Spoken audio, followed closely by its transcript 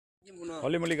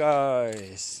Holy moly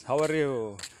guys, how are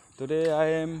you? Today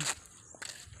I am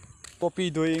copy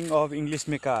doing of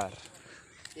English maker.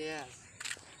 Yes.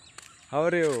 How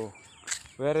are you?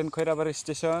 We are in Khoirabari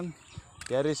station.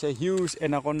 There is a huge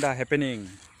anaconda happening.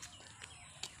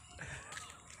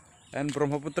 And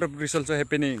Brahmaputra bridge also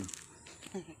happening.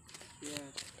 Yes.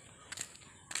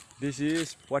 This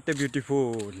is what a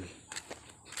beautiful.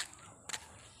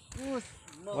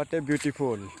 What a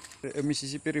beautiful.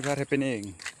 Mississippi River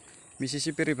happening.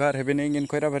 Mississippi River happening in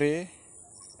Khoirabari.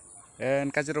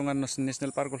 And Kaziranga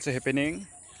National Park also happening.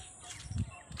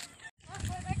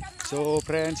 So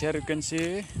friends, here you can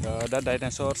see the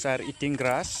dinosaurs are eating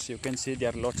grass. You can see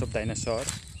there are lots of dinosaurs.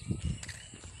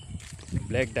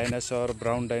 Black dinosaur,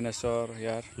 brown dinosaur,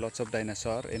 here lots of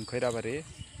dinosaur in Khoirabari.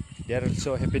 They are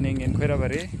also happening in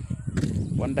Khoirabari.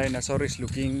 One dinosaur is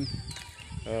looking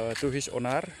to his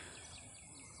owner.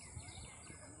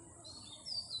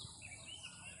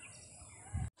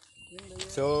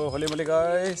 So holy moly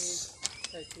guys,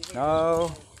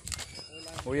 now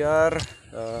we are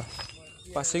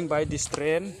passing by this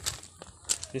train.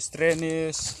 This train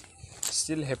is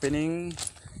still happening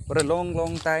for a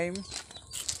long time.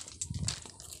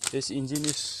 This engine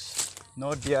is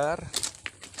not there.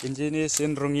 Engine is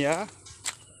in Rungya.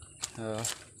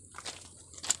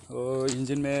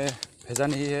 Engine में भेजा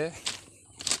नहीं है.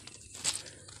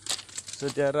 So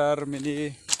there are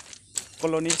many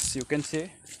colonies. You can see.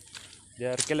 They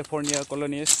are California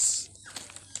colonies.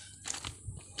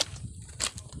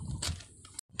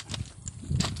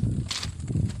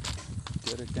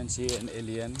 Here you can see an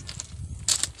alien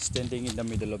standing in the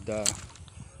middle of the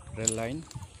rail line.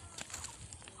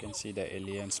 You can see the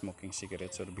alien smoking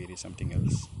cigarettes or beer, something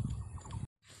else.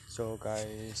 So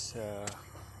guys,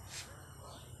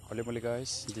 holy moly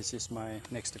guys, this is my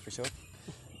next episode.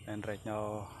 And right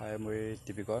now I am with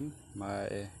Tibigon, my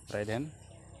right hand.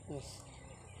 Yes.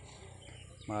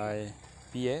 My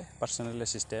PA, personal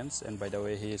assistant, and by the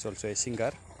way he is also a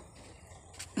singer,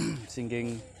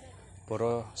 singing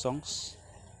Boro songs.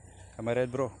 Am I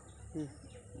right, bro?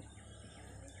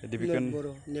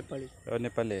 Boro, Nepali.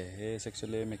 Nepali. He is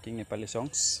actually making Nepali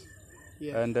songs.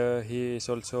 Yeah. And he is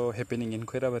also happening in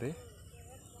Khoirabari.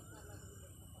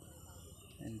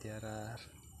 And there are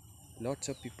lots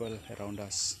of people around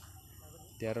us.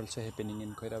 They are also happening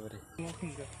in Khoirabari.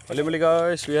 Holy moly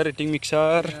guys, we are eating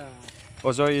mixer. Yeah.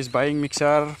 Ozo is buying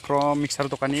mixer from mixer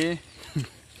Dokani.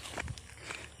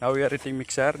 Now we are eating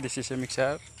mixer. This is a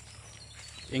mixer.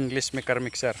 English maker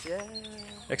mixer. Yeah.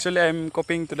 Actually I am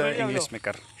copying to the English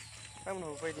maker.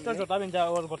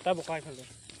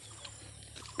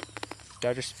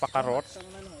 There is Paka Road.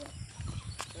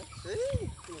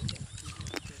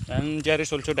 And there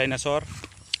is also dinosaur.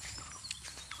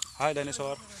 Hi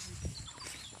dinosaur.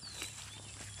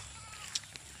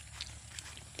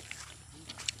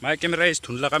 My camera is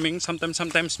thundla coming.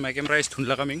 Sometimes my camera is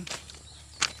thundla coming.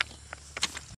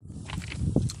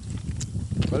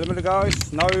 Well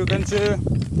guys, now you can see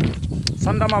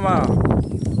Sanda Mama.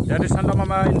 There is Sanda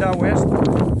Mama in the west.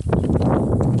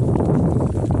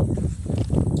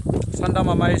 Sanda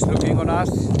Mama is looking on us,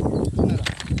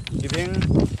 giving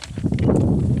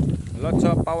lots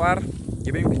of power,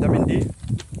 giving vitamin D.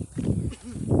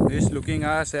 He is looking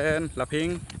us and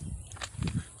laughing.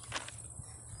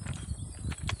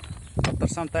 After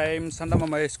some time, Sanda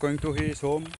Mama is going to his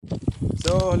home.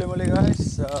 So holy moly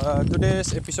guys,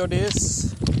 today's episode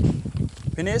is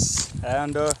finished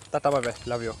and tata bye bye,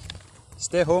 love you.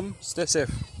 Stay home, stay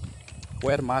safe,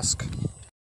 wear mask.